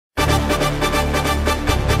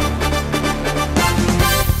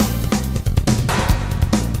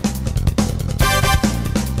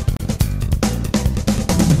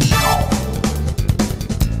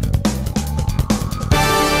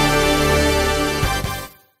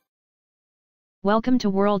Welcome to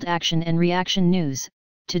World Action and Reaction News.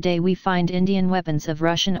 Today we find Indian weapons of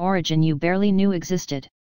Russian origin you barely knew existed.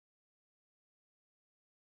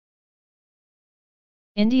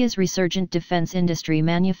 India's resurgent defense industry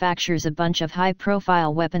manufactures a bunch of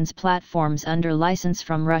high-profile weapons platforms under license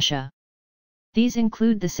from Russia. These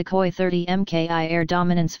include the Sukhoi 30 Mki air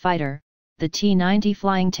dominance fighter, the T-90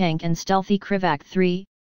 flying tank and stealthy Krivak 3,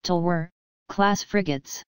 Tulwar, class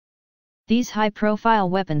frigates. These high-profile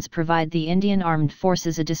weapons provide the Indian armed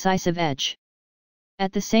forces a decisive edge.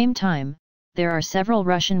 At the same time, there are several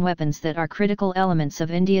Russian weapons that are critical elements of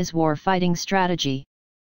India's war-fighting strategy.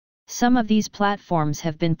 Some of these platforms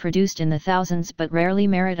have been produced in the thousands but rarely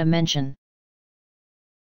merit a mention.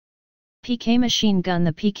 PK machine gun.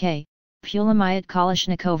 The PK, Pulemyot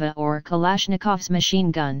Kalashnikova or Kalashnikov's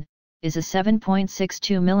machine gun, is a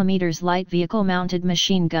 7.62 mm light vehicle-mounted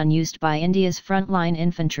machine gun used by India's frontline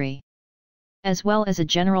infantry. As well as a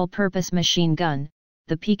general-purpose machine gun,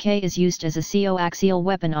 the PK is used as a co-axial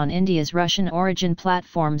weapon on India's Russian-origin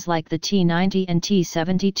platforms like the T-90 and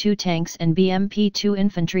T-72 tanks and BMP-2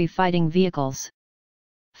 infantry fighting vehicles.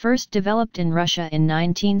 First developed in Russia in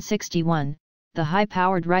 1961, the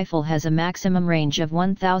high-powered rifle has a maximum range of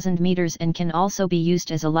 1,000 meters and can also be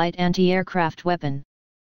used as a light anti-aircraft weapon.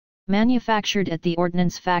 Manufactured at the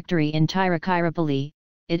Ordnance Factory in Tiruchirapalli,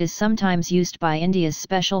 it is sometimes used by India's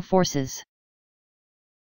special forces.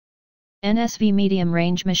 NSV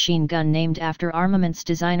medium-range machine gun. Named after armaments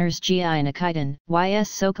designers G.I. Nikitin,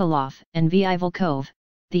 Y.S. Sokolov, and V.I. Volkov,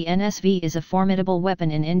 the NSV is a formidable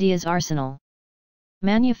weapon in India's arsenal.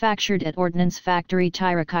 Manufactured at Ordnance Factory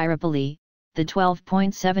Tiruchirapalli, the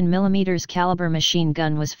 12.7 mm caliber machine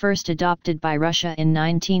gun was first adopted by Russia in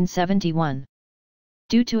 1971.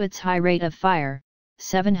 Due to its high rate of fire,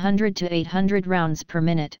 700 to 800 rounds per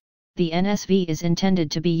minute, the NSV is intended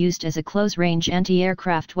to be used as a close-range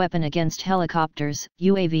anti-aircraft weapon against helicopters,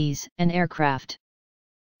 UAVs, and aircraft.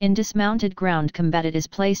 In dismounted ground combat it is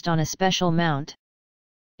placed on a special mount.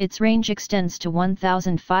 Its range extends to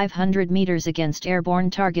 1,500 meters against airborne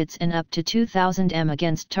targets and up to 2,000 m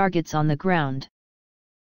against targets on the ground.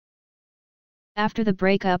 After the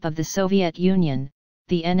breakup of the Soviet Union,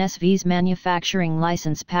 the NSV's manufacturing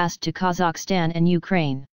license passed to Kazakhstan and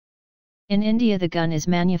Ukraine. In India the gun is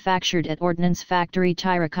manufactured at Ordnance Factory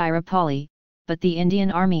Tiruchirapalli, but the Indian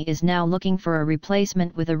Army is now looking for a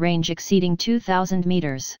replacement with a range exceeding 2,000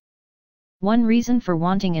 meters. One reason for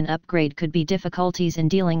wanting an upgrade could be difficulties in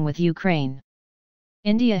dealing with Ukraine.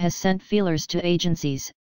 India has sent feelers to agencies,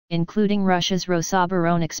 including Russia's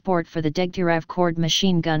Rosoboronexport for the Degtyarev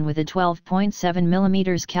machine gun with a 12.7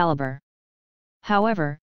 mm caliber.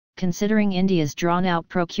 However, considering India's drawn-out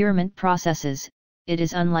procurement processes, it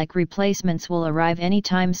is unlikely replacements will arrive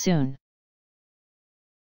anytime soon.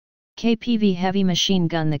 KPV heavy machine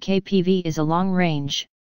gun. The KPV is a long-range,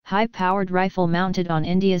 high-powered rifle mounted on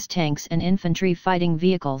India's tanks and infantry fighting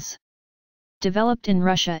vehicles. Developed in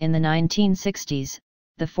Russia in the 1960s,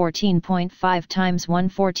 the 14.5 x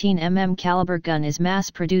 114 mm caliber gun is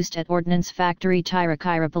mass-produced at Ordnance Factory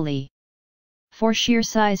Tiruchirapalli. For sheer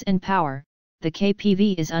size and power, the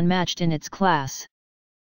KPV is unmatched in its class.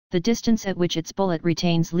 The distance at which its bullet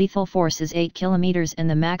retains lethal force is 8 km and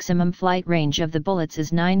the maximum flight range of the bullets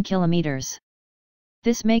is 9 km.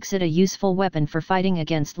 This makes it a useful weapon for fighting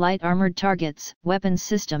against light armored targets, weapons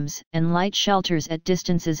systems, and light shelters at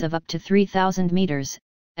distances of up to 3,000 meters,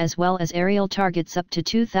 as well as aerial targets up to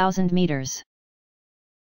 2,000 meters.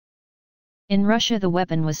 In Russia the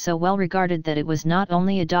weapon was so well regarded that it was not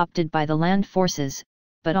only adopted by the land forces,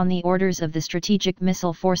 but on the orders of the strategic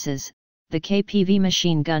missile forces. The KPV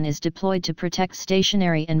machine gun is deployed to protect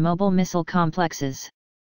stationary and mobile missile complexes.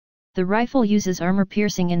 The rifle uses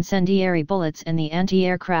armor-piercing incendiary bullets and the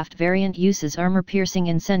anti-aircraft variant uses armor-piercing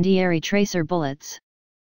incendiary tracer bullets.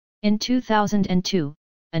 In 2002,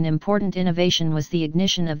 an important innovation was the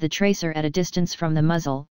ignition of the tracer at a distance from the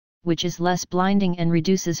muzzle, which is less blinding and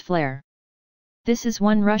reduces flare. This is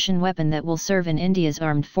one Russian weapon that will serve in India's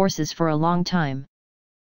armed forces for a long time.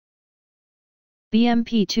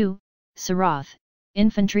 BMP-2, Sarath,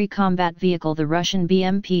 infantry combat vehicle. The Russian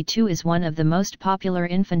BMP-2 is one of the most popular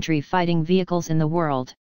infantry fighting vehicles in the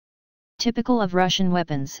world. Typical of Russian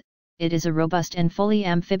weapons, it is a robust and fully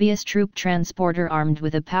amphibious troop transporter armed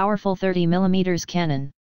with a powerful 30 mm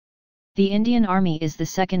cannon. The Indian Army is the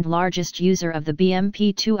second largest user of the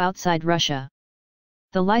BMP-2 outside Russia.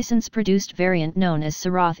 The license-produced variant known as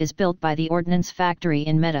Sarath is built by the Ordnance Factory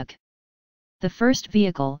in Medak. The first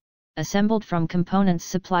vehicle, assembled from components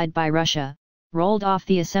supplied by Russia, rolled off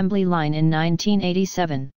the assembly line in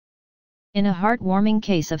 1987. In a heartwarming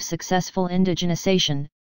case of successful indigenization,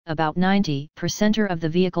 about 90% of the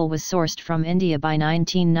vehicle was sourced from India by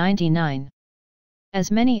 1999.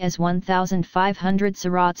 As many as 1,500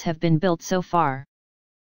 Surats have been built so far.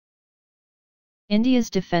 India's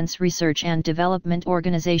Defence Research and Development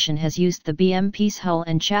Organisation has used the BMP's hull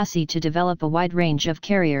and chassis to develop a wide range of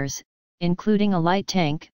carriers, including a light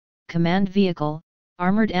tank, command vehicle,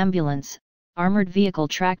 armoured ambulance, armoured vehicle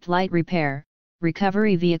tracked light repair,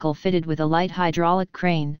 recovery vehicle fitted with a light hydraulic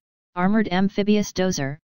crane, armoured amphibious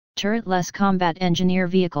dozer, turretless combat engineer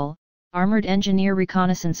vehicle, armoured engineer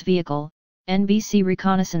reconnaissance vehicle, NBC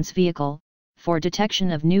reconnaissance vehicle, for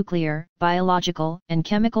detection of nuclear, biological, and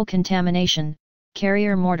chemical contamination,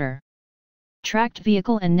 carrier mortar, tracked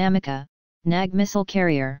vehicle and Namika, NAG missile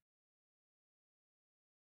carrier.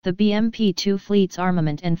 The BMP-2 fleet's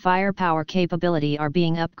armament and firepower capability are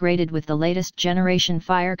being upgraded with the latest generation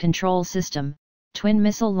fire control system, twin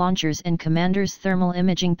missile launchers and commander's thermal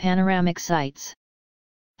imaging panoramic sights.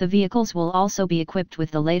 The vehicles will also be equipped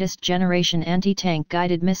with the latest generation anti-tank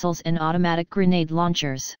guided missiles and automatic grenade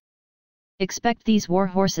launchers. Expect these war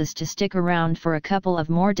horses to stick around for a couple of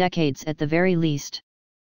more decades at the very least.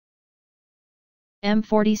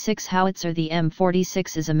 M46 howitzer. The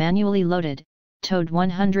M46 is a manually loaded, towed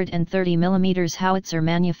 130 mm howitzer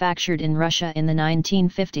manufactured in Russia in the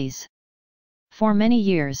 1950s. For many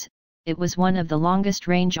years, it was one of the longest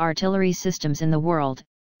range artillery systems in the world,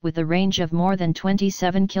 with a range of more than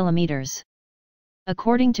 27 kilometers.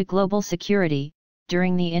 According to Global Security,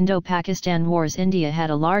 during the Indo-Pakistan Wars, India had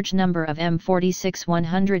a large number of M46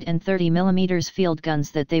 130 mm field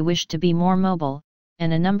guns that they wished to be more mobile,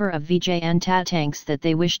 and a number of Vijay and Ta tanks that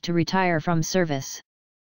they wished to retire from service.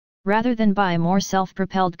 Rather than buy more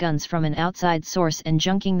self-propelled guns from an outside source and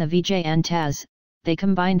junking the Vijay and Tas, they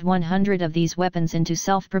combined 100 of these weapons into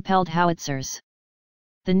self-propelled howitzers.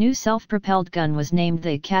 The new self-propelled gun was named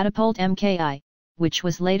the Catapult MKI, which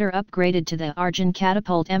was later upgraded to the Arjun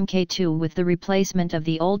Catapult Mk2 with the replacement of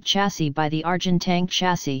the old chassis by the Arjun tank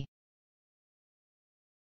chassis.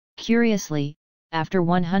 Curiously, after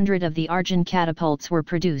 100 of the Arjun catapults were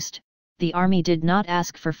produced, the Army did not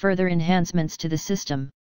ask for further enhancements to the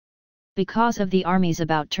system. Because of the Army's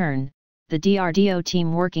about turn, the DRDO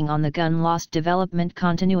team working on the gun lost development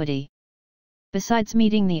continuity. Besides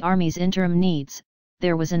meeting the Army's interim needs,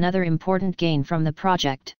 there was another important gain from the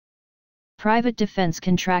project. Private defense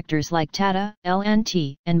contractors like Tata,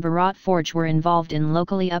 L&T, and Bharat Forge were involved in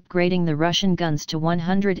locally upgrading the Russian guns to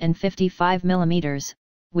 155 mm,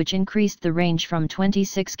 which increased the range from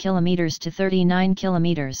 26 km to 39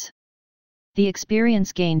 km. The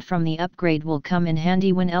experience gained from the upgrade will come in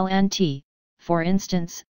handy when L&T, for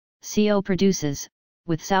instance, CO produces,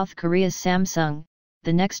 with South Korea's Samsung,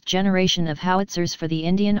 the next generation of howitzers for the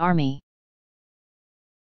Indian Army.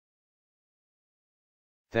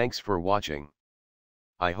 Thanks for watching.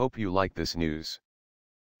 I hope you like this news.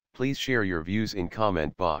 Please share your views in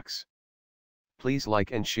comment box. Please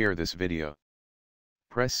like and share this video.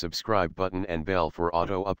 Press subscribe button and bell for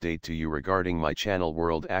auto update to you regarding my channel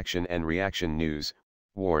World Action and Reaction News.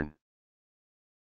 Warn.